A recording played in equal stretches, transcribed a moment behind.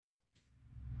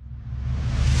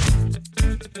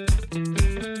Kia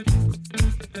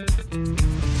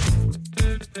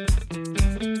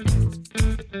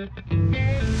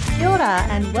ora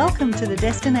and welcome to the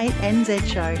Destinate NZ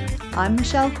show. I'm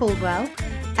Michelle Caldwell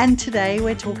and today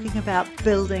we're talking about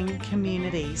building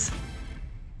communities.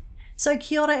 So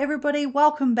kia ora everybody,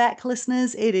 welcome back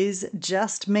listeners. It is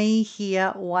just me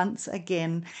here once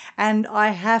again and I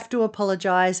have to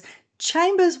apologise.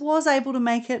 Chambers was able to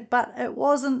make it but it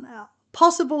wasn't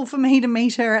possible for me to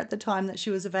meet her at the time that she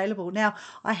was available. Now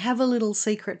I have a little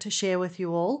secret to share with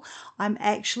you all. I'm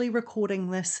actually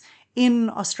recording this in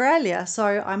Australia.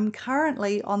 So I'm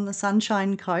currently on the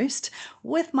Sunshine Coast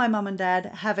with my mum and dad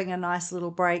having a nice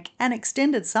little break, an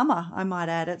extended summer, I might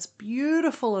add. It's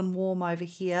beautiful and warm over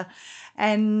here.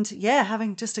 And yeah,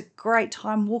 having just a great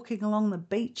time walking along the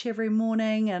beach every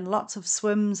morning and lots of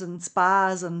swims and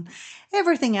spas and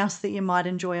everything else that you might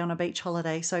enjoy on a beach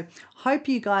holiday. So hope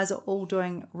you guys are all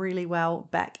doing really well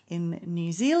back in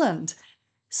New Zealand.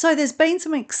 So there's been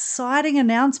some exciting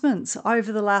announcements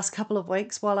over the last couple of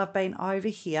weeks while I've been over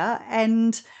here,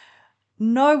 and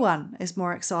no one is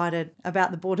more excited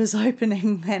about the borders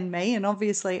opening than me. And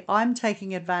obviously I'm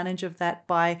taking advantage of that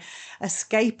by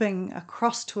escaping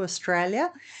across to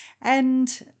Australia.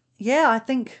 And yeah, I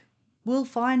think we'll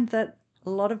find that a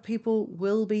lot of people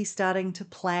will be starting to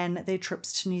plan their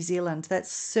trips to New Zealand.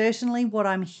 That's certainly what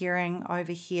I'm hearing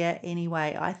over here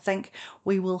anyway. I think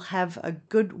we will have a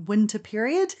good winter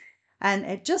period. And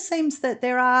it just seems that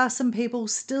there are some people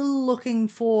still looking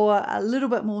for a little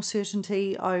bit more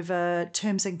certainty over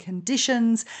terms and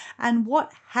conditions and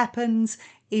what happens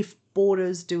if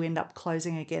borders do end up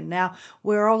closing again. Now,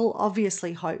 we're all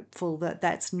obviously hopeful that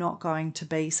that's not going to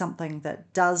be something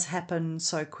that does happen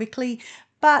so quickly.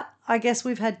 But I guess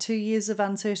we've had 2 years of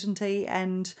uncertainty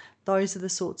and those are the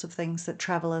sorts of things that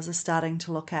travellers are starting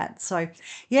to look at. So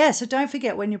yeah, so don't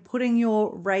forget when you're putting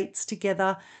your rates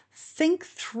together, think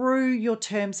through your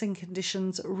terms and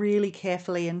conditions really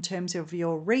carefully in terms of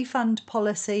your refund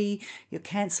policy, your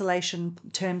cancellation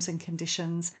terms and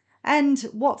conditions, and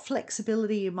what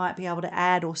flexibility you might be able to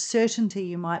add or certainty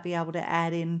you might be able to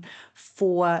add in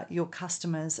for your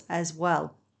customers as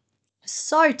well.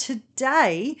 So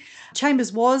today,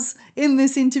 Chambers was in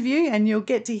this interview and you'll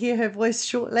get to hear her voice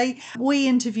shortly. We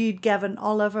interviewed Gavin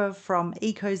Oliver from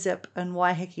EcoZip in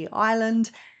Waiheke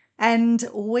Island and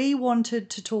we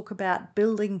wanted to talk about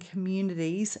building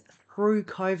communities through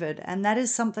COVID, and that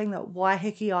is something that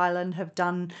Waiheke Island have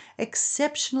done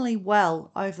exceptionally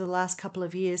well over the last couple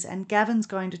of years, and Gavin's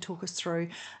going to talk us through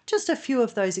just a few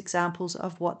of those examples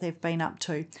of what they've been up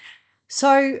to.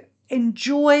 So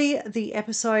enjoy the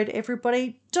episode,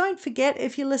 everybody. Don't forget,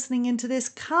 if you're listening into this,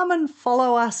 come and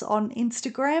follow us on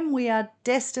Instagram. We are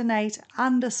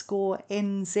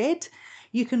Destinate_NZ.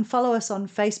 You can follow us on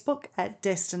Facebook at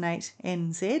Destinate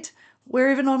NZ.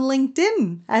 We're even on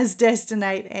LinkedIn as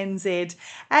Destinate NZ.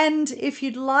 And if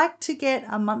you'd like to get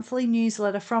a monthly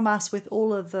newsletter from us with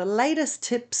all of the latest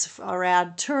tips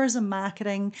around tourism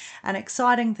marketing and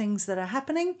exciting things that are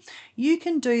happening, you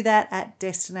can do that at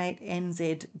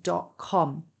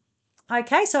destinatenz.com.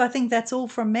 Okay, so I think that's all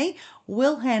from me.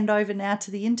 We'll hand over now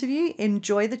to the interview.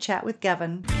 Enjoy the chat with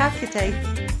Gavin. Ka kite.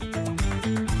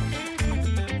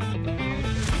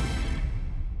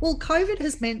 Well, COVID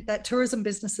has meant that tourism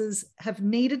businesses have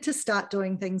needed to start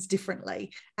doing things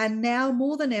differently. And now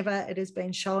more than ever, it has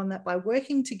been shown that by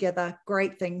working together,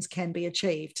 great things can be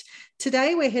achieved.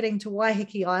 Today, we're heading to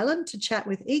Waiheke Island to chat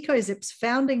with EcoZip's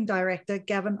founding director,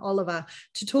 Gavin Oliver,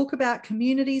 to talk about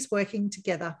communities working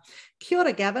together. Kia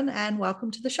ora, Gavin, and welcome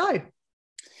to the show.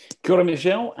 Kia ora,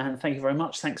 Michelle, and thank you very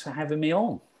much. Thanks for having me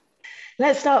on.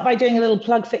 Let's start by doing a little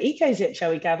plug for EcoZip,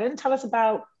 shall we, Gavin? Tell us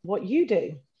about what you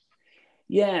do.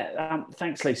 Yeah,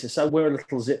 thanks, Lisa. So we're a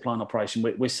little zipline operation.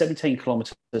 We're 17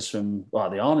 kilometres from, well,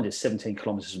 the island is 17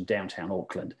 kilometres from downtown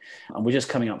Auckland. And we're just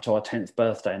coming up to our 10th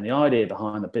birthday. And the idea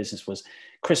behind the business was,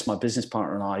 Chris, my business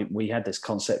partner, and I, we had this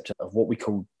concept of what we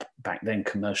called back then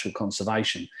commercial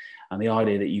conservation. And the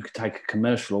idea that you could take a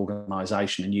commercial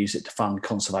organisation and use it to fund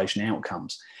conservation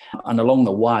outcomes. And along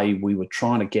the way, we were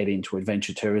trying to get into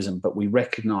adventure tourism, but we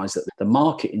recognised that the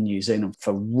market in New Zealand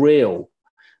for real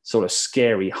sort of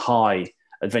scary high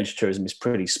adventure tourism is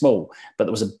pretty small, but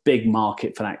there was a big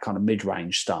market for that kind of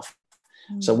mid-range stuff.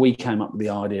 So we came up with the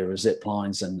idea of zip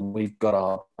lines, and we've got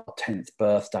our 10th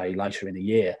birthday later in the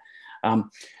year.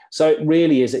 So it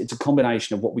really is, it's a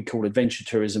combination of what we call adventure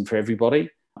tourism for everybody.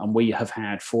 And we have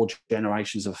had 4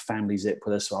 generations of family zip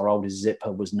with us. Our oldest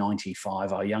zipper was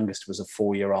 95. Our youngest was a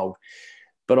 4-year-old.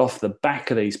 But off the back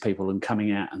of these people and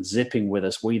coming out and zipping with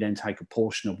us, we then take a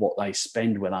portion of what they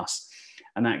spend with us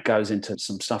And that goes into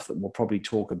some stuff that we'll probably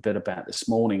talk a bit about this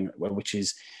morning, which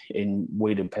is in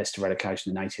weed and pest eradication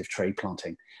and native tree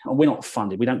planting. And we're not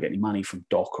funded. We don't get any money from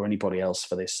DOC or anybody else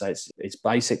for this. So it's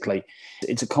basically,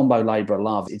 it's a combo labour of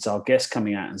love. It's our guests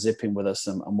coming out and zipping with us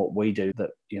and what we do that,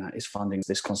 is funding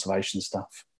this conservation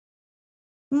stuff.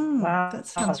 Wow. That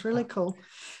sounds really cool.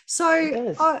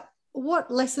 So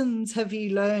what lessons have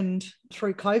you learned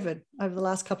through COVID over the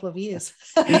last couple of years?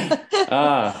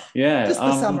 Yeah. Just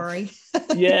the summary.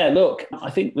 Yeah, look, I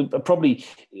think probably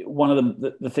one of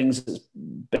the things that's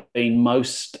been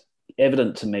most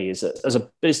evident to me is that as a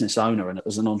business owner and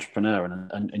as an entrepreneur,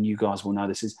 and you guys will know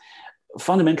this, is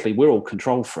fundamentally we're all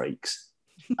control freaks.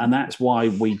 And that's why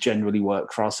we generally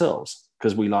work for ourselves,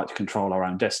 because we like to control our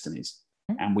own destinies.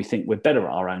 And we think we're better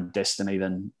at our own destiny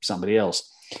than somebody else.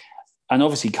 And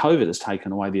obviously, COVID has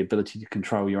taken away the ability to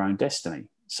control your own destiny.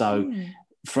 So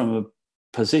from a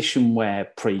position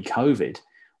where pre-COVID,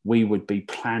 we would be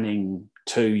planning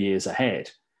 2 years ahead.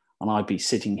 And I'd be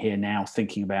sitting here now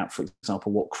thinking about, for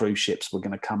example, what cruise ships were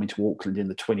going to come into Auckland in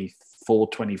the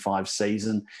 24-25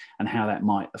 season and how that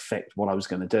might affect what I was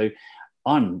going to do.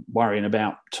 I'm worrying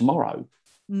about tomorrow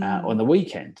on the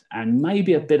weekend and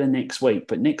maybe a bit of next week.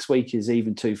 But next week is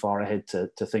even too far ahead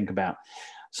to think about.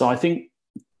 So I think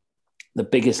the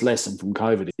biggest lesson from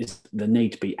COVID is the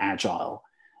need to be agile,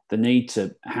 the need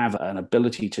to have an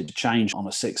ability to change on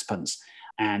a sixpence,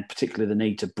 and particularly the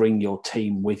need to bring your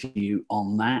team with you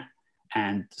on that.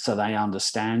 And so they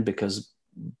understand, because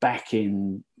back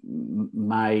in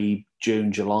May,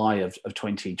 June, July of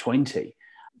 2020,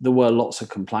 there were lots of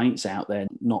complaints out there,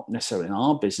 not necessarily in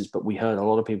our business, but we heard a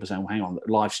lot of people saying, well, hang on,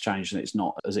 life's changed and it's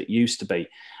not as it used to be.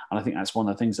 And I think that's one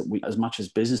of the things that we, as much as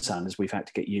business owners, we've had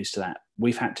to get used to that.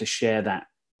 We've had to share that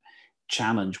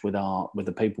challenge with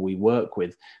the people we work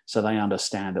with, so they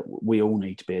understand that we all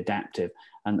need to be adaptive.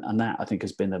 And that, I think,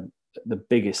 has been the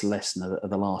biggest lesson of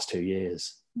the last 2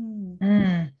 years.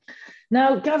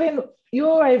 Now, Gavin,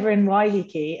 you're over in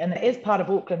Waiheke, and it is part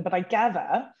of Auckland, but I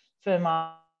gather from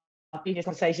our previous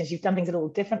conversations, you've done things a little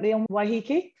differently on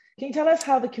Waiheke. Can you tell us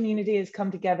how the community has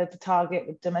come together to target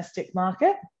the domestic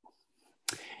market?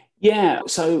 Yeah,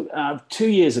 so 2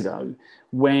 years ago,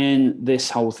 when this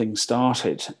whole thing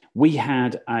started, we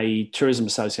had a tourism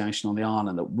association on the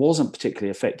island that wasn't particularly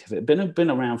effective. It had been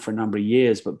around for a number of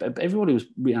years, but everybody was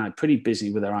pretty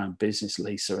busy with their own business,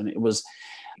 Lisa, and it was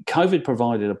COVID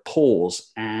provided a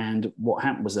pause. And what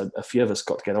happened was a few of us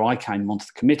got together. I came onto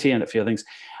the committee and a few other things,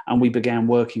 and we began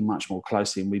working much more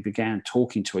closely, and we began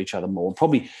talking to each other more.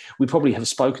 We probably have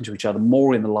spoken to each other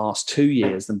more in the last 2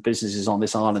 years than businesses on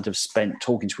this island have spent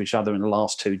talking to each other in the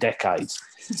last 2 decades.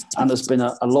 And there's been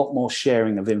a lot more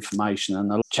sharing of information, and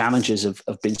the challenges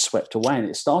have been swept away. And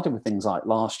it started with things like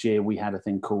last year we had a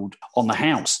thing called On the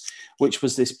House, which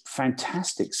was this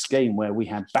fantastic scheme where we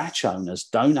had batch owners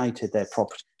donated their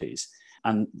properties,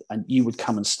 and you would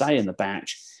come and stay in the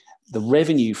batch. The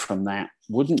revenue from that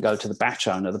wouldn't go to the batch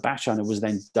owner. The batch owner was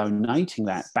then donating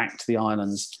that back to the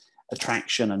island's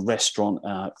attraction and restaurant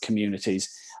communities.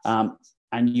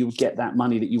 And you would get that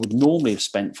money that you would normally have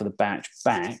spent for the batch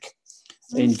back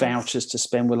in vouchers to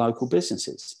spend with local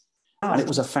businesses. And it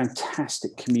was a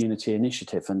fantastic community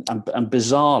initiative. And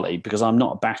bizarrely, because I'm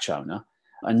not a batch owner,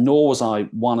 and nor was I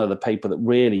one of the people that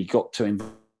really got to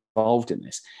involved in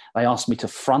this, they asked me to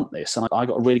front this, and I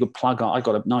got a really good plug. I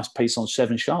got a nice piece on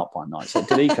 7 Sharp one night, so it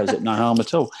did EcoZip no harm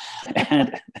at all.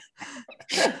 And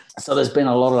so there's been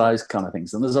a lot of those kind of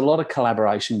things, and there's a lot of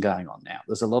collaboration going on now.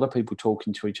 There's a lot of people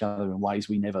talking to each other in ways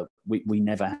we never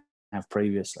have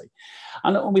previously.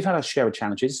 And we've had our share of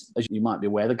challenges. As you might be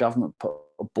aware, the government put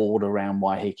a border around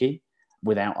Waiheke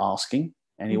without asking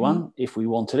anyone if we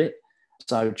wanted it.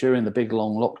 So during the big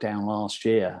long lockdown last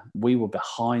year, we were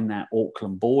behind that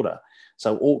Auckland border.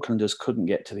 So Aucklanders couldn't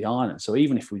get to the island. So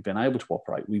even if we'd been able to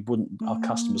operate, we wouldn't. Our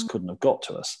customers couldn't have got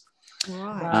to us.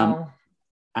 Right.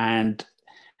 And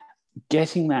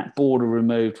getting that border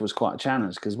removed was quite a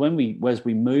challenge, because as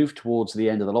we moved towards the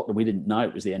end of the lockdown, we didn't know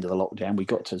it was the end of the lockdown. We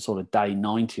got to sort of day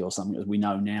 90 or something. As we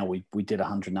know now, we did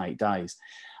 108 days.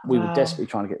 We were desperately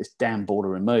trying to get this damn border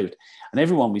removed. And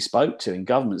everyone we spoke to in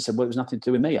government said, well, it was nothing to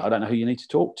do with me. I don't know who you need to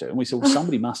talk to. And we said, well,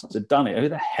 somebody must have done it. Who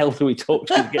the hell do we talk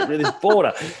to get rid of this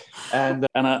border? And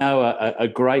I know a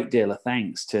great deal of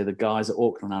thanks to the guys at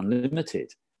Auckland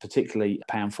Unlimited, particularly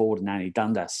Pam Ford and Annie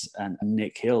Dundas and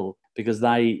Nick Hill, because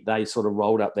they sort of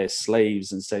rolled up their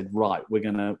sleeves and said, right, we're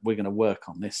gonna work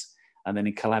on this. And then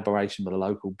in collaboration with a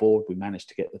local board, we managed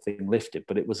to get the thing lifted.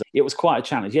 But it was quite a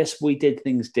challenge. Yes, we did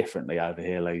things differently over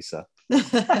here, Lisa.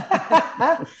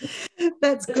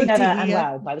 That's good Together to and hear.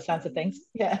 well, by the sounds of things.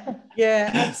 Yeah.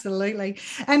 Yeah, absolutely.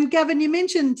 And Gavin, you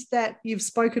mentioned that you've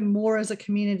spoken more as a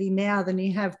community now than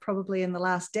you have probably in the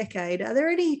last decade. Are there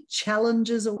any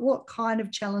challenges, or what kind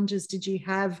of challenges did you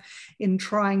have in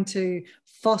trying to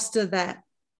foster that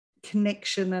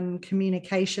connection and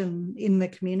communication in the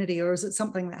community, or is it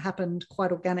something that happened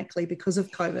quite organically because of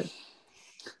COVID?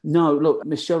 No, look,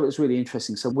 Michelle, it's really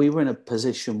interesting. So we were in a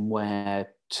position where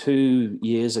 2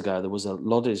 years ago, there was a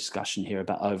lot of discussion here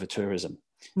about over-tourism.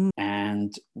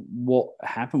 And what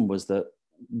happened was that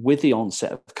with the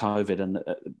onset of COVID, and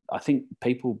I think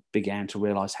people began to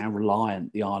realise how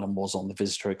reliant the island was on the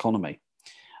visitor economy.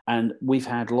 And we've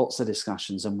had lots of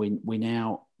discussions, and we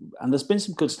now, and there's been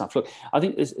some good stuff. Look, I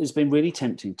think it's been really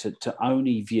tempting to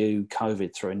only view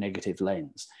COVID through a negative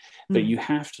lens. But you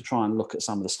have to try and look at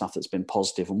some of the stuff that's been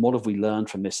positive, and what have we learned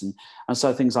from this? And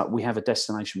so things like, we have a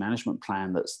destination management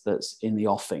plan that's in the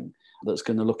offing, that's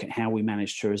going to look at how we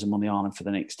manage tourism on the island for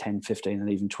the next 10, 15 and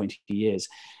even 20 years.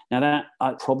 Now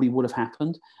that probably would have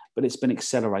happened, but it's been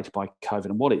accelerated by COVID.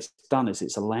 And what it's done is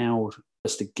it's allowed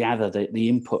us to gather the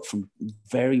input from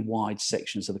very wide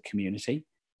sections of the community.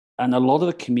 And a lot of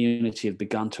the community have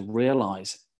begun to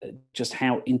realise just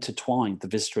how intertwined the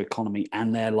visitor economy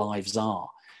and their lives are.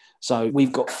 So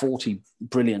we've got 40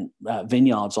 brilliant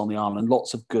vineyards on the island,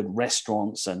 lots of good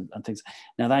restaurants and things.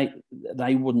 Now,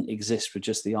 they wouldn't exist with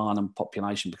just the island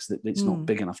population, because it's not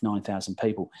big enough, 9,000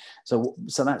 people. So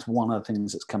that's one of the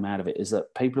things that's come out of it, is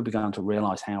that people have begun to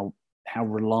realise how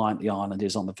reliant the island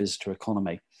is on the visitor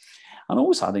economy. And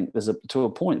also, I think to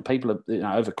a point, people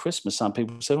are, over Christmas, some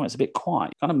people say, oh, it's a bit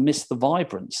quiet. Kind of miss the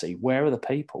vibrancy. Where are the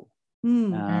people?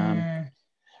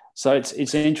 So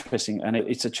it's interesting, and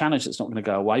it's a challenge that's not going to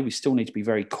go away. We still need to be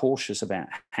very cautious about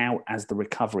how, as the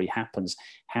recovery happens,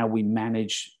 how we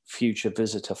manage future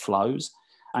visitor flows.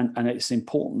 And it's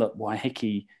important that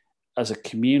Waiheke as a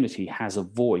community has a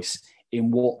voice in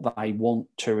what they want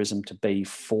tourism to be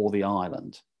for the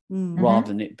island, rather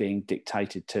than it being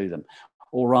dictated to them.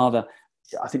 Or rather,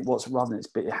 I think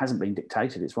it hasn't been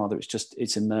dictated,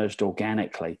 it's emerged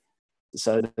organically.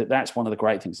 So that's one of the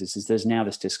great things is there's now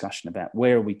this discussion about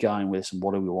where are we going with this and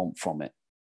what do we want from it.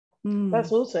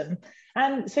 That's awesome.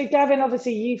 And so, Gavin,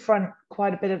 obviously you front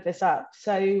quite a bit of this up.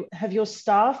 So have your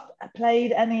staff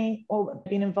played any or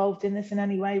been involved in this in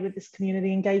any way with this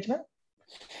community engagement?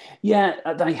 Yeah,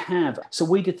 they have. So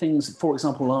we did things, for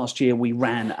example, last year we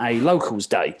ran a locals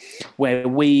day where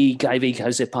we gave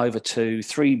EcoZip over to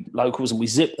 3 locals, and we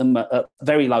zipped them at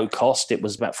very low cost. It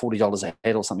was about $40 a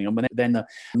head or something. And then the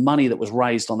money that was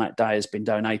raised on that day has been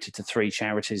donated to 3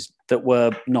 charities that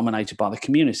were nominated by the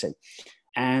community.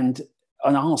 And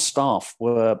our staff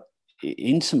were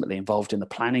intimately involved in the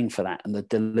planning for that and the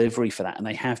delivery for that, and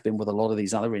they have been with a lot of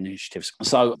these other initiatives.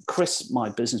 So Chris, my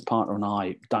business partner, and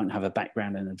I don't have a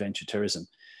background in adventure tourism,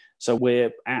 so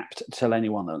we're apt to tell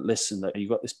anyone that listen that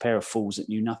you've got this pair of fools that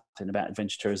knew nothing about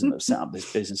adventure tourism that have set up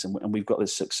this business, and we've got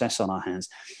this success on our hands.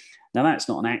 Now, that's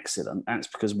not an accident. That's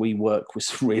because we work with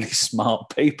some really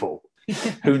smart people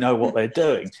who know what they're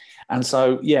doing. And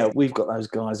so, yeah, we've got those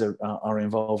guys that are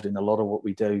involved in a lot of what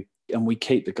we do, and we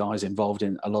keep the guys involved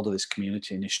in a lot of this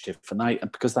community initiative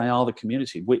because they are the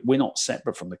community. We're not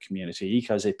separate from the community.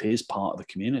 EcoZip is part of the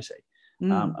community.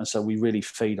 And so we really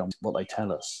feed on what they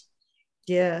tell us.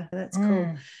 Yeah, that's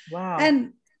cool. Wow.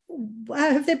 And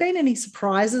have there been any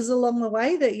surprises along the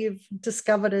way that you've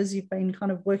discovered as you've been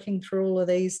kind of working through all of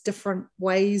these different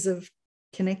ways of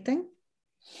connecting?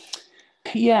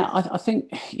 Yeah, I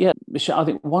think, Michelle, I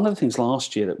think one of the things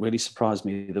last year that really surprised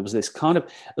me, there was this kind of,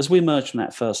 as we emerged from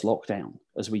that first lockdown,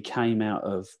 as we came out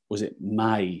of, was it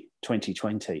May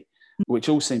 2020, which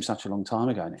all seems such a long time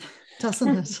ago now.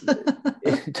 Doesn't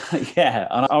it? Yeah,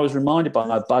 and I was reminded by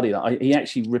my buddy that he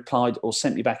actually replied or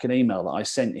sent me back an email that I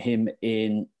sent him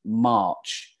in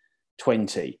March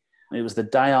 20. It was the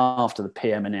day after the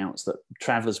PM announced that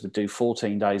travellers would do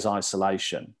 14 days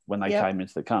isolation when they came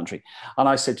into the country. And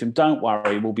I said to him, don't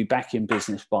worry, we'll be back in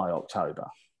business by October.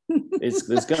 There's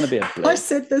going to be a blip. I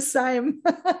said the same.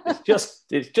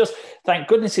 It's just, thank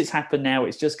goodness it's happened now.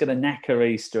 It's just going to knacker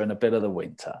Easter and a bit of the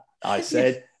winter, I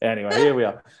said. Anyway, here we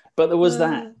are. But there was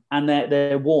that, and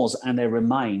there was, and there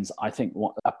remains, I think,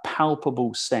 a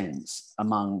palpable sense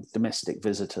among domestic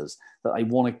visitors that they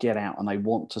want to get out and they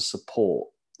want to support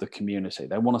the community.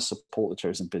 They want to support the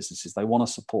tourism businesses. They want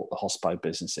to support the hospo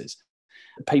businesses.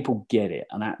 People get it,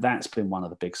 and that's been one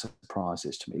of the big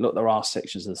surprises to me. Look, there are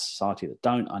sections of the society that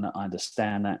don't, and I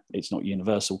understand that it's not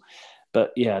universal,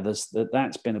 But yeah,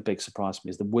 that's been a big surprise to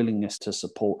me, is the willingness to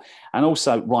support. And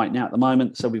also right now at the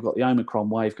moment, so we've got the Omicron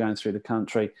wave going through the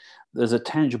country. There's a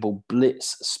tangible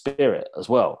blitz spirit as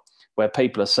well, where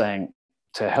people are saying,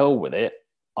 to hell with it,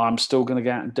 I'm still going to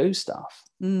go out and do stuff.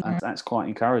 And that's quite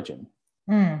encouraging.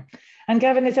 And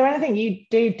Gavin, is there anything you'd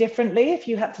do differently if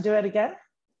you had to do it again?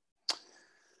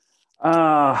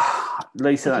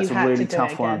 Lisa, that's a really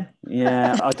tough one.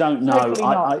 Yeah, I don't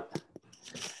know.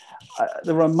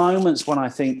 There are moments when I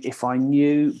think, if I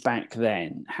knew back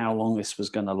then how long this was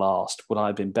going to last, would I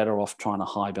have been better off trying to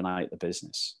hibernate the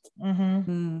business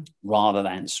rather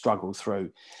than struggle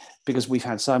through? Because we've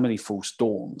had so many false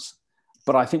dawns.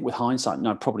 But I think with hindsight,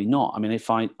 no, probably not. I mean,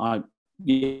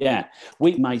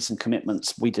 we made some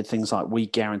commitments. We did things like we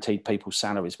guaranteed people's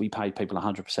salaries. We paid people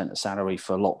 100% of salary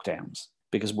for lockdowns,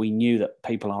 because we knew that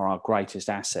people are our greatest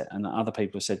asset. And other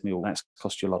people have said to me, well, that's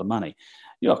cost you a lot of money.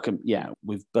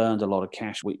 We've burned a lot of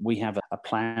cash. We have a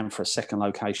plan for a second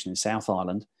location in South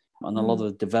Island, and a lot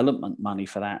of the development money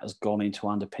for that has gone into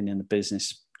underpinning the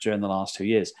business during the last 2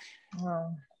 years.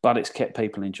 Wow. But it's kept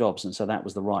people in jobs, and so that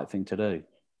was the right thing to do.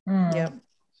 Yeah.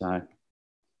 So.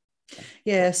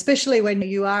 Yeah, especially when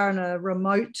you are in a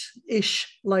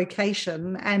remote-ish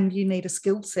location and you need a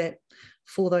skill set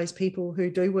for those people who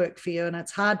do work for you, and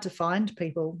it's hard to find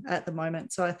people at the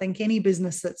moment. So I think any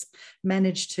business that's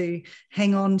managed to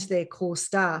hang on to their core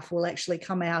staff will actually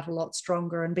come out a lot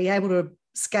stronger and be able to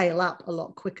scale up a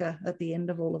lot quicker at the end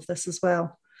of all of this as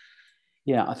well.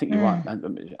 Yeah, I think you're right.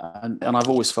 And I've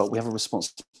always felt we have a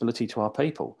responsibility to our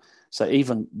people. So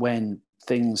even when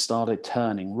things started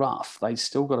turning rough, they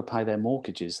still got to pay their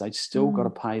mortgages. They still got to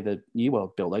pay the New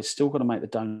World bill. They still got to make the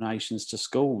donations to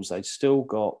schools. They still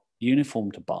got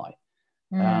uniform to buy.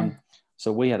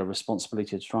 So we had a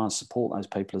responsibility to try and support those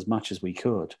people as much as we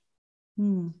could.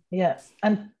 Yeah.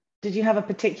 And did you have a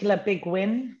particular big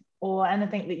win or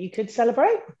anything that you could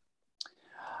celebrate?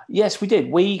 Yes, we did.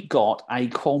 We got a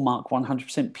Qualmark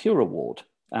 100% Pure Award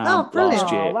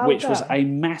last year, which was a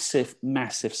massive,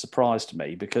 massive surprise to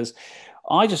me, because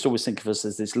I just always think of us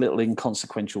as this little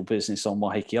inconsequential business on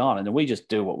Waiheke Island, and we just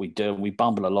do what we do, and we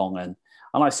bumble along. And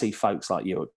I see folks like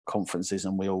you at conferences,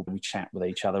 and we chat with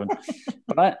each other.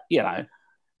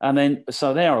 And then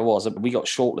so there I was. We got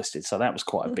shortlisted, so that was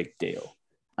quite a big deal.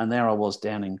 And there I was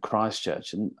down in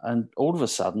Christchurch, and all of a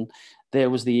sudden there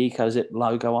was the EcoZip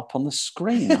logo up on the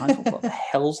screen. I thought, what the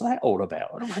hell's that all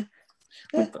about?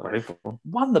 We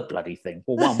won the bloody thing.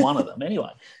 Well, won one of them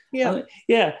anyway.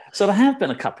 So there have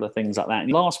been a couple of things like that.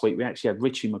 And last week we actually had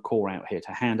Richie McCaw out here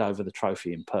to hand over the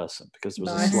trophy in person, because there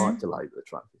was a slight delay with the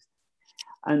trophies.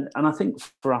 And I think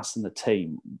for us and the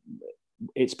team,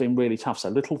 it's been really tough. So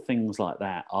little things like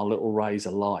that are little rays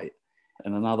of light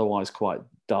in an otherwise quite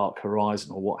dark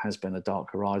horizon, or what has been a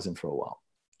dark horizon for a while.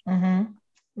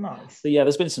 Nice. So yeah,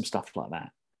 there's been some stuff like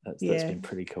that. That's been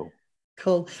pretty cool.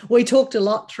 Cool. We talked a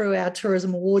lot through our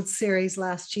Tourism Awards series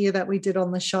last year that we did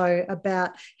on the show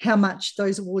about how much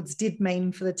those awards did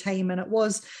mean for the team. And it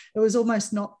was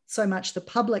almost not so much the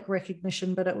public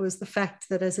recognition, but it was the fact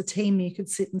that as a team you could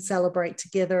sit and celebrate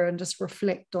together and just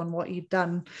reflect on what you'd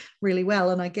done really well.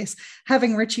 And I guess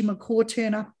having Richie McCaw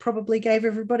turn up probably gave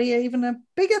everybody even a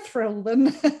bigger thrill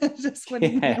than just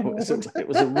winning the award. It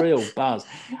was a real buzz.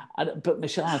 But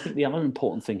Michelle, I think the other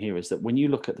important thing here is that when you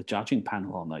look at the judging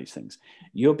panel on those things,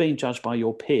 you're being judged by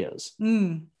your peers.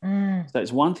 So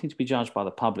it's one thing to be judged by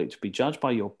the public. To be judged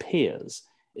by your peers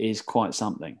is quite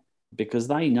something, because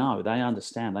they know, they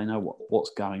understand, they know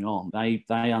what's going on. They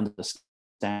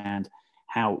understand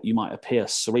how you might appear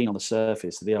serene on the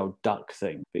surface, the old duck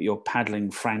thing, but you're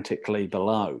paddling frantically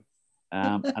below,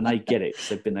 and they get it.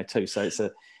 They've been there too. So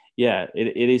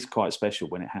it is quite special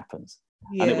when it happens.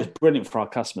 Yeah. And it was brilliant for our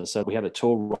customers. So we had a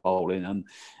tour roll in, and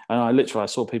I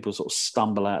saw people sort of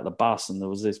stumble out of the bus, and there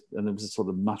was this sort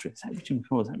of muttering, "Is that Richie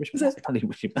McCaw? Is that Richie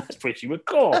McCaw? That's Richie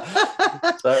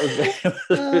McCaw." So it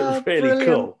was really brilliant.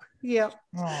 Cool. Yeah.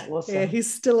 Oh, awesome. Yeah,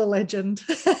 he's still a legend.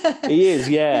 He is,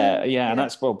 yeah. And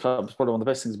that's probably one of the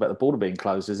best things about the border being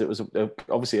closed, is it was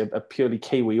obviously a purely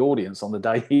Kiwi audience on the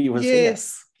day he was here.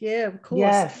 Yeah, of course.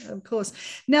 Yes. Of course.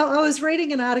 Now, I was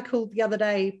reading an article the other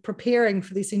day preparing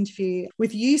for this interview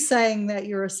with you saying that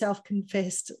you're a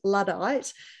self-confessed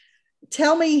Luddite.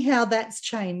 Tell me how that's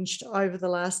changed over the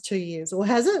last 2 years, or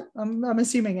has it? I'm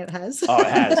assuming it has. Oh, it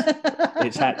has.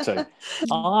 It's had to.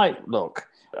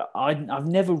 I've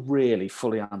never really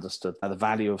fully understood the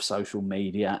value of social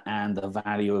media and the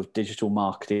value of digital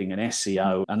marketing and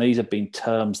SEO. And these have been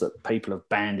terms that people have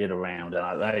bandied around.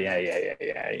 And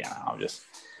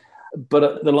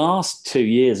But the last 2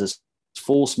 years has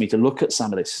forced me to look at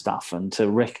some of this stuff and to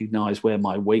recognize where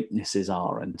my weaknesses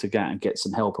are and to go and get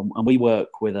some help. And we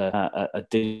work with a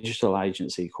digital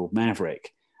agency called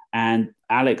Maverick. And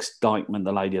Alex Dykeman,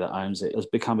 the lady that owns it, has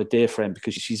become a dear friend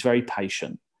because she's very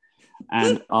patient.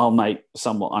 And I'll make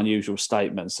somewhat unusual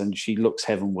statements and she looks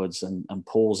heavenwards and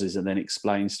pauses and then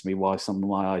explains to me why some of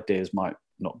my ideas might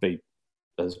not be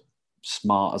as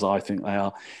smart as I think they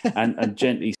are. And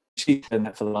gently, she's done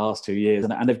that for the last 2 years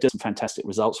and they've done some fantastic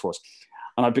results for us.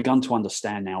 And I've begun to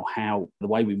understand now how the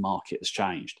way we market has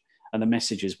changed and the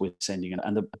messages we're sending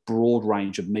and the broad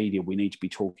range of media we need to be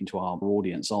talking to our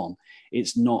audience on.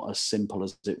 It's not as simple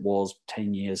as it was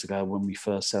 10 years ago when we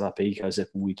first set up EcoZip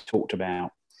and we talked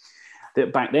about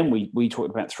that. Back then we talked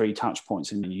about 3 touch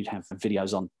points and you'd have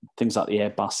videos on things like the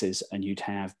Airbuses and you'd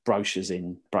have brochures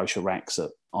in brochure racks at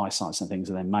eyesights and things,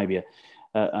 and then maybe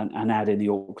an ad in the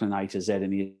Auckland A to Z,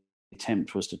 and the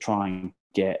attempt was to try and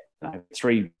get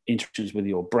 3 interactions with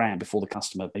your brand before the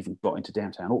customer even got into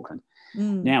downtown Auckland.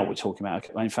 Now we're talking about,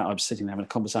 in fact, I was sitting there having a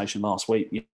conversation last week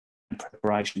in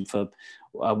preparation for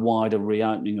a wider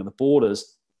reopening of the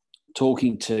borders,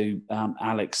 talking to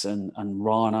Alex and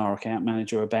Ryan, our account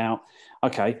manager, about,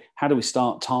 okay, how do we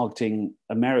start targeting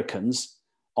Americans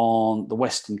on the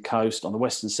Western coast, on the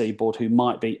Western seaboard, who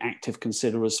might be active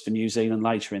considerers for New Zealand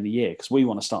later in the year? Because we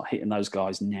want to start hitting those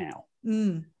guys now.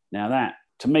 Now that,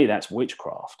 to me, that's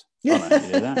witchcraft. I don't know if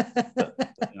you do that, but,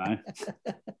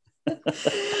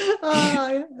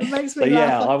 Oh, it makes me so laugh.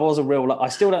 yeah, I was a real. I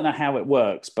still don't know how it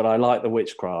works, but I like the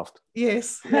witchcraft.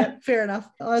 Yes, yeah, fair enough.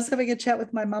 I was having a chat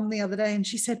with my mum the other day and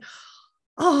she said,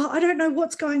 oh, I don't know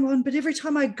what's going on, but every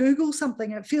time I Google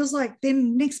something, it feels like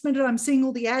then next minute I'm seeing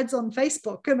all the ads on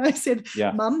Facebook. And I said,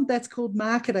 Mum, that's called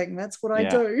marketing. That's what I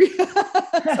do.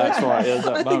 That's right. At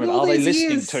that moment, are they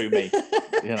listening to me?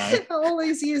 You know, all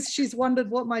these years she's wondered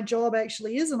what my job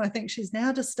actually is, and I think she's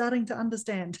now just starting to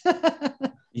understand.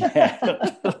 Now,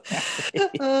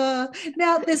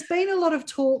 there's been a lot of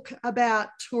talk about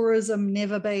tourism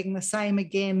never being the same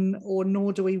again, or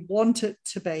nor do we want it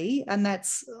to be, and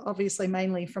that's obviously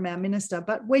mainly from our minister.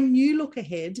 But when you look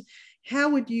ahead, how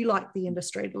would you like the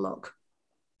industry to look?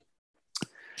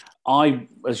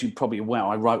 As you probably aware,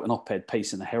 I wrote an op-ed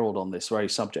piece in the Herald on this very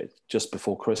subject just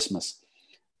before Christmas.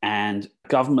 And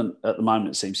government at the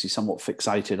moment seems to be somewhat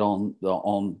fixated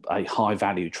on a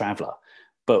high-value traveller,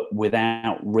 but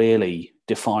without really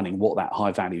defining what that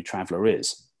high-value traveller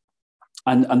is.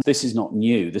 And this is not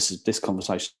new. This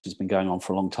conversation has been going on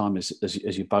for a long time, as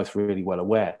you're both really well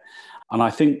aware. And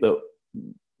I think that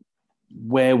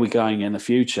where we're going in the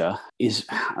future is,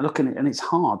 and it's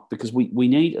hard because we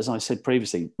need, as I said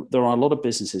previously, there are a lot of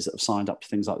businesses that have signed up to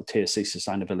things like the TSC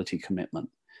sustainability commitment.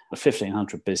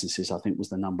 1,500 businesses, I think, was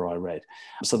the number I read.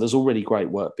 So there's already great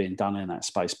work being done in that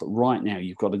space. But right now,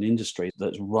 you've got an industry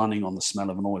that's running on the smell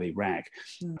of an oily rag.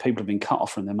 People have been cut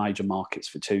off from their major markets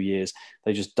for 2 years.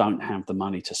 They just don't have the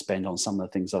money to spend on some of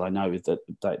the things that I know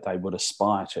that they would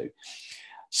aspire to.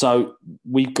 So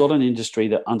we've got an industry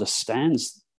that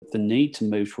understands the need to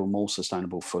move to a more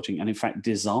sustainable footing, and in fact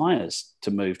desires to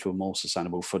move to a more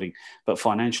sustainable footing, but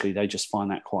financially they just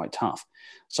find that quite tough.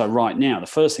 So right now, the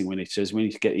first thing we need to do is we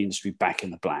need to get the industry back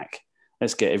in the black.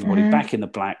 Let's get everybody back in the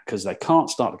black, because they can't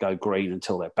start to go green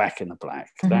until they're back in the black.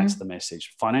 That's the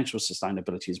message. Financial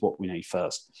sustainability is what we need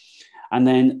first. And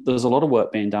then there's a lot of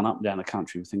work being done up and down the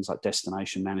country with things like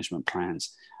destination management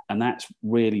plans. And that's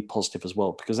really positive as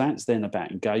well, because that's then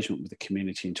about engagement with the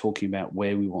community and talking about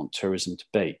where we want tourism to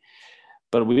be.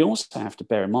 But we also have to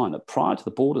bear in mind that prior to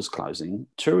the borders closing,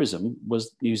 tourism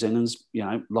was New Zealand's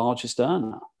largest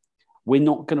earner. We're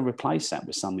not going to replace that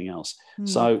with something else.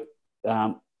 So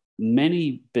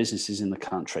many businesses in the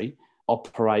country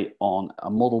operate on a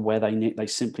model where they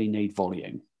simply need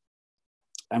volume.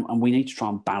 And we need to try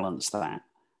and balance that.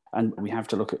 And we have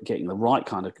to look at getting the right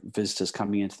kind of visitors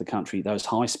coming into the country, those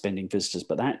high-spending visitors.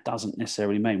 But that doesn't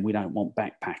necessarily mean we don't want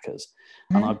backpackers.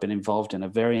 And I've been involved in a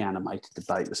very animated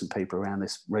debate with some people around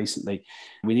this recently.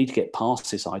 We need to get past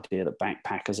this idea that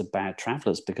backpackers are bad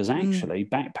travellers, because actually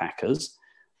backpackers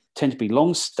tend to be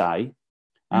long stay.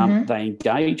 They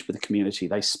engage with the community.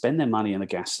 They spend their money in the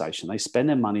gas station. They spend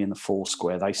their money in the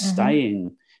Foursquare. They stay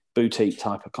in boutique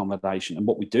type accommodation. And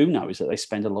what we do know is that they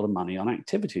spend a lot of money on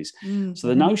activities. So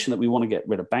the notion that we want to get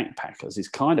rid of backpackers is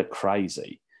kind of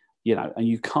crazy, and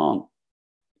you can't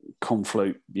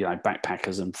conflate,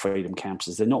 backpackers and freedom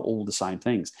campers. They're not all the same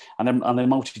things. And they're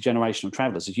multi-generational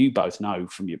travelers, as you both know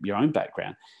from your own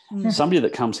background. Somebody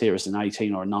that comes here as an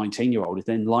 18 or a 19-year-old is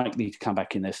then likely to come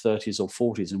back in their 30s or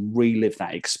 40s and relive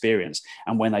that experience.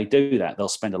 And when they do that, they'll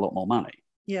spend a lot more money.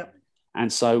 Yeah.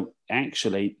 And so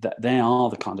actually they are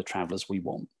the kind of travellers we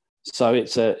want. So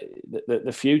it's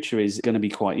the future is going to be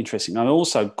quite interesting. I'm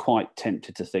also quite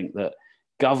tempted to think that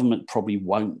government probably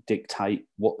won't dictate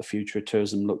what the future of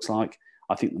tourism looks like.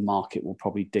 I think the market will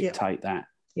probably dictate that.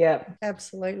 Yeah,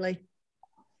 absolutely.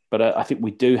 But I think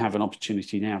we do have an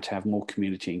opportunity now to have more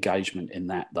community engagement in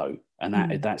that, though,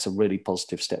 and that's a really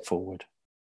positive step forward.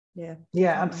 Yeah,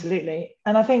 absolutely.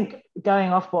 And I think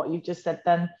going off what you just said,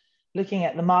 then looking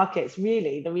at the markets,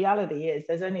 really, the reality is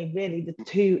there's only really the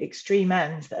two extreme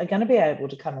ends that are going to be able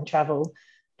to come and travel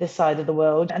this side of the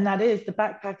world, and that is the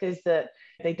backpackers that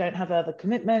they don't have other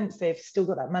commitments. They've still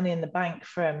got that money in the bank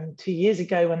from 2 years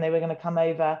ago when they were going to come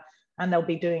over, and they'll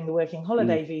be doing the working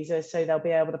holiday visa, so they'll be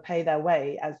able to pay their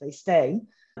way as they stay.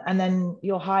 And then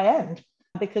your high end,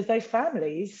 because those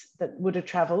families that would have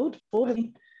traveled,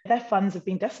 their funds have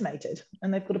been decimated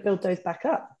and they've got to build those back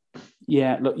up.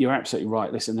 Yeah, look, you're absolutely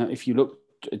right. Listen, if you look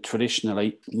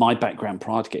traditionally, my background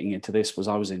prior to getting into this was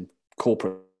I was in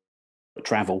corporate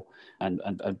travel and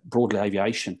broadly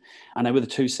aviation. And they were the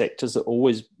two sectors that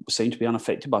always seemed to be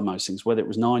unaffected by most things, whether it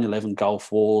was 9/11,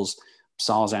 Gulf Wars,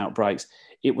 SARS outbreaks.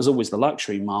 It was always the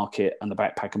luxury market and the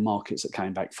backpacker markets that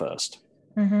came back first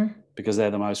because they're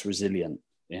the most resilient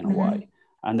in a way.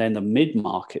 And then the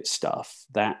mid-market stuff,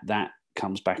 that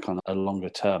comes back on a longer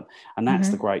term. And that's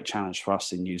the great challenge for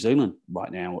us in New Zealand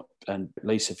right now. And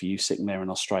Lisa, for you sitting there in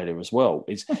Australia as well,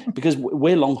 is because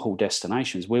we're long haul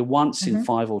destinations. We're once in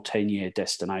 5 or 10 year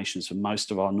destinations for most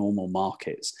of our normal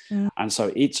markets. And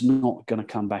so it's not going to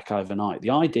come back overnight.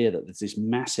 The idea that there's this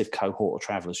massive cohort of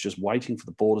travelers just waiting for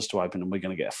the borders to open and we're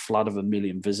going to get a flood of 1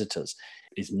 million visitors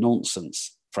is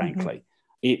nonsense, frankly.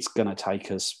 It's going to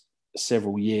take us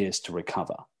several years to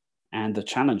recover. And the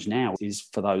challenge now is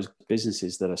for those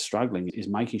businesses that are struggling is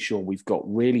making sure we've got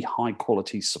really high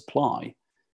quality supply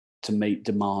to meet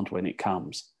demand when it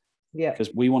comes. Yeah.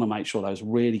 Because we want to make sure those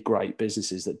really great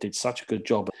businesses that did such a good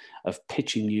job of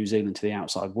pitching New Zealand to the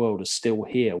outside world are still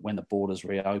here when the borders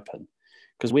reopen.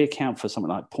 Because we account for something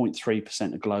like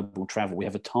 0.3% of global travel. We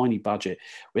have a tiny budget.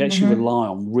 We actually rely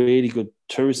on really good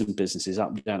tourism businesses up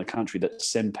and down the country that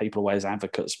send people away as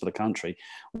advocates for the country.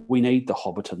 We need the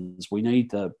Hobbiton's. We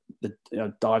need the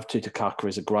Dive to Takaka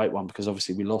is a great one because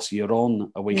obviously we lost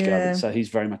Euron a week ago. So he's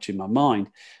very much in my mind.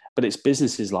 But it's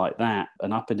businesses like that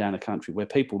and up and down the country where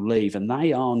people leave and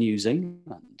they are New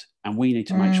Zealand. And we need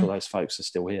to make sure those folks are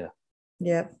still here.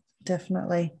 Yeah,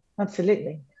 definitely.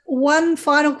 Absolutely. One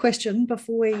final question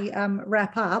before we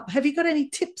wrap up. Have you got any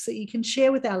tips that you can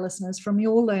share with our listeners from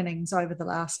your learnings over the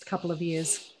last couple of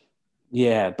years?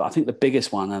 Yeah, but I think the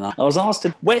biggest one, and I was asked,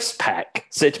 Westpac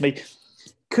said to me,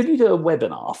 could you do a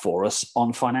webinar for us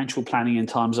on financial planning in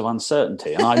times of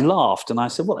uncertainty? And I laughed and I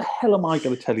said, what the hell am I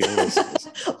going to tell you all this?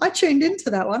 I tuned into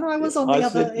that one. I was on the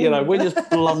other end. We're just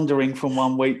blundering from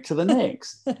one week to the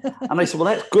next. And they said,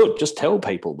 well, that's good. Just tell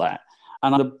people that.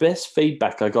 And the best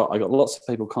feedback I got lots of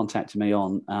people contacting me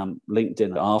on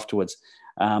LinkedIn afterwards,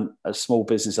 small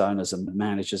business owners and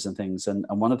managers and things. And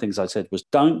one of the things I said was,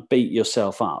 don't beat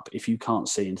yourself up if you can't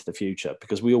see into the future,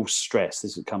 because we all stress.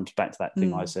 This comes back to that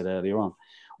thing I said earlier on.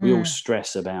 We all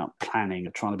stress about planning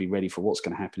and trying to be ready for what's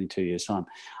going to happen in 2 years' time.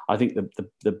 I think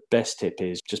the best tip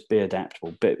is just be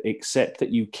adaptable, but accept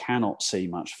that you cannot see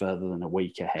much further than a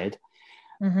week ahead.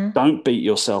 Don't beat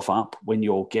yourself up when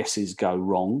your guesses go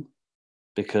wrong,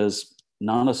 because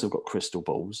none of us have got crystal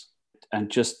balls, and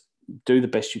just do the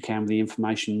best you can with the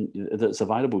information that's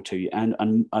available to you.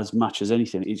 And as much as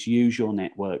anything, it's use your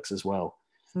networks as well.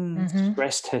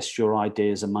 Stress test your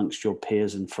ideas amongst your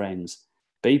peers and friends.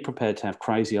 Be prepared to have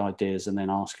crazy ideas and then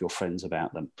ask your friends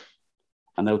about them.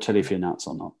 And they'll tell you if you're nuts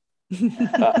or not.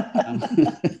 But,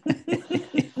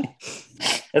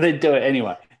 and then do it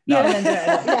anyway. No.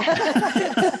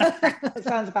 That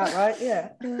sounds about right.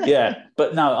 Yeah,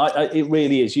 but no, it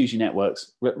really is. Use your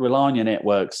networks. Rely on your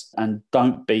networks, and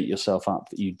don't beat yourself up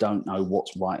that you don't know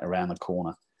what's right around the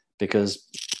corner, because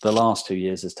the last 2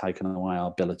 years has taken away our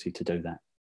ability to do that.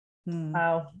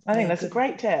 Wow, I think that's a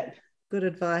great tip. Good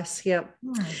advice. Yep.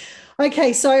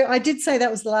 Okay, so I did say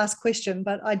that was the last question,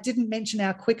 but I didn't mention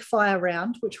our quick fire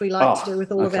round, which we like to do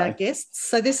with all of our guests.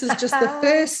 So this is just the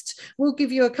first. We'll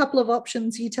give you a couple of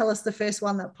options. You tell us the first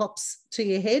one that pops to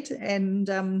your head, and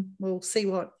we'll see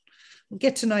we'll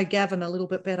get to know Gavin a little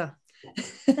bit better.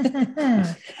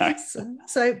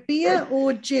 So beer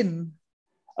or gin?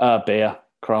 Beer,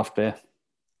 craft beer.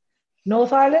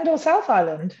 North Island or South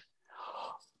Island?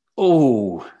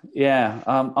 Oh, yeah.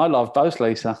 I love both,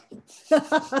 Lisa.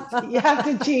 You have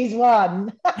to choose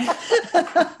one.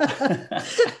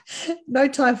 No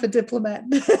time for diplomat.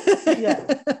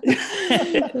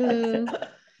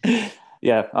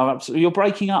 Yeah, I'm absolutely. You're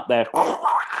breaking up there.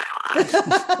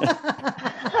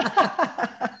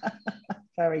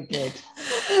 good.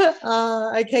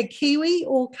 Okay, kiwi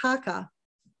or kaka?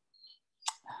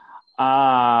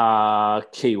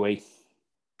 Kiwi.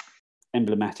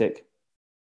 Emblematic.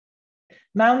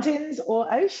 Mountains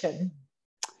or ocean?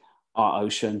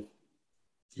 Ocean.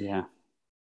 Yeah.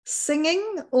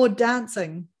 Singing or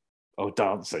dancing? Oh,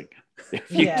 dancing.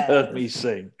 If you'd heard me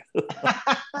sing.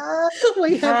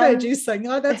 We have heard you sing.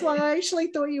 Oh, that's why I actually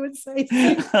thought you would say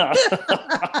sing.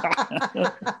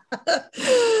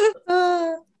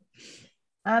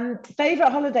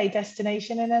 Favorite holiday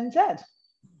destination in NZ?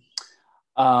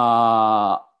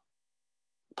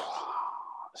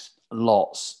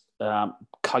 Lots.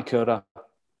 Kaikoura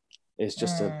is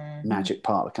just a magic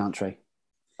part of the country,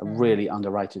 a really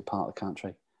underrated part of the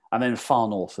country. And then far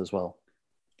north as well.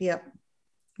 Yep.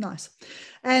 Nice.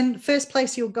 And first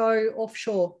place you'll go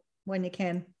offshore when you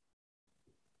can?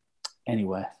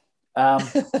 Anywhere.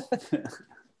 It's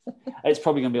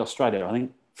probably going to be Australia, I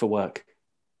think, for work.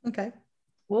 Okay.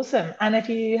 Awesome. And if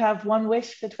you have one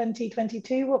wish for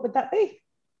 2022, what would that be?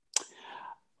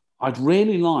 I'd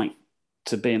really like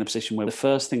to be in a position where the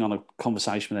first thing on a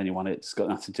conversation with anyone, it's got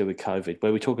nothing to do with COVID,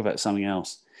 where we talk about something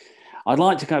else. I'd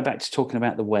like to go back to talking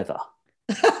about the weather.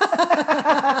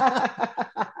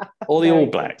 Or the All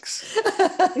Blacks.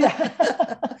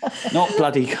 Not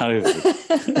bloody COVID.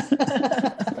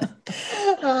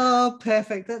 Oh,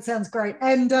 perfect. That sounds great.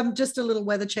 And just a little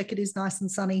weather check. It is nice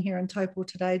and sunny here in Taupo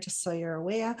today, just so you're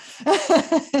aware.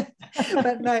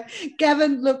 But no,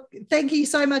 Gavin, look, thank you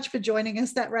so much for joining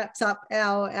us. That wraps up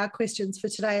our questions for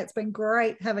today. It's been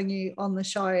great having you on the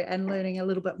show and learning a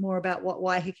little bit more about what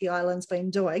Waiheke Island's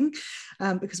been doing,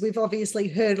 because we've obviously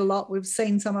heard a lot. We've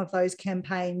seen some of those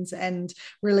campaigns and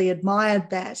really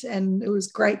admired that. And it was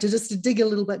great to dig a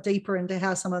little bit deeper into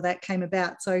how some of that came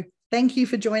about. So thank you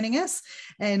for joining us,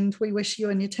 and we wish you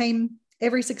and your team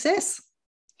every success.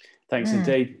 Thanks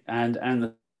indeed, and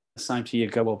the same to you.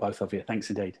 Go well, both of you. Thanks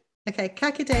indeed. Okay,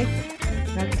 ka kite.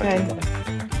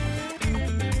 Okay.